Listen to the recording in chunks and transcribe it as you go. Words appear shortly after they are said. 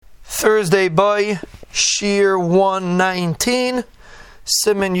Thursday by Shir 119,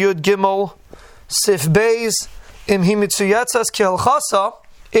 Siman Yud Gimel Sif Beis Im Himitzu Yatzas Kel Chasa.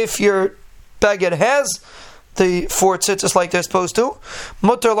 If your baguette has the four tzitzis like they're supposed to,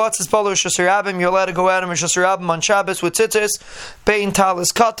 Mutter Latzis Balu Shasir Abim, you're allowed to go out and Shasir Abim on Shabbos with tzitzis, Bein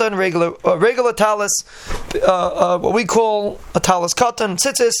Talis Katan, regular talis, what we call a talis Katan,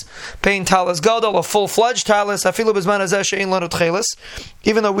 tzitzis, Bein Talis Gadol, a full-fledged talis, Afilu Bizman Hazeh She'ein Lanu Tchelis,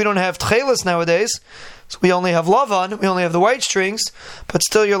 even though we don't have Tchelis nowadays, so we only have Lavan, we only have the white strings, but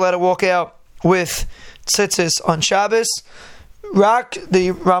still you're allowed to walk out with tzitzis on Shabbos.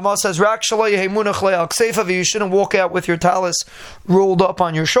 The Ramah says, you shouldn't walk out with your talis rolled up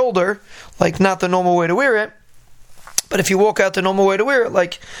on your shoulder, like not the normal way to wear it. But if you walk out the normal way to wear it,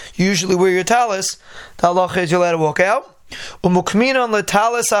 like you usually wear your talis, the halacha is you're allowed to walk out. You're allowed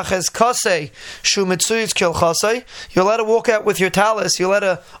to walk out with your talis. You're allowed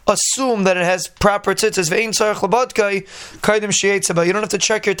to assume that it has proper tzitzis. You don't have to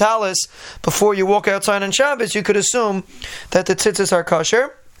check your talis before you walk outside on Shabbos. You could assume that the tzitzis are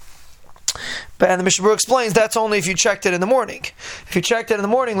kosher. And the Mishnah Berurah explains that's only if you checked it in the morning. If you checked it in the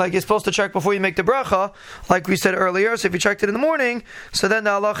morning, like you're supposed to check before you make the bracha, like we said earlier, so if you checked it in the morning, so then the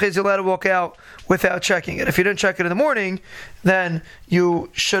halacha is you're allowed to walk out without checking it. If you didn't check it in the morning, then you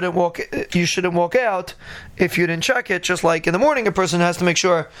shouldn't walk out if you didn't check it. Just like in the morning, a person has to make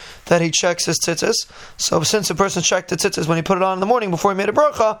sure that he checks his tzitzis. So since a person checked the tzitzis when he put it on in the morning before he made a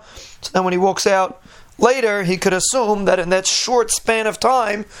bracha, so then when he walks out later, he could assume that in that short span of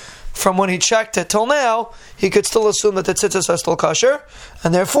time from when he checked it till now, he could still assume that the tzitzis are still kosher,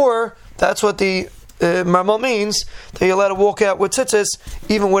 and therefore, that's what the Ramah means, that you're allowed to walk out with tzitzis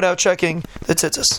even without checking the tzitzis.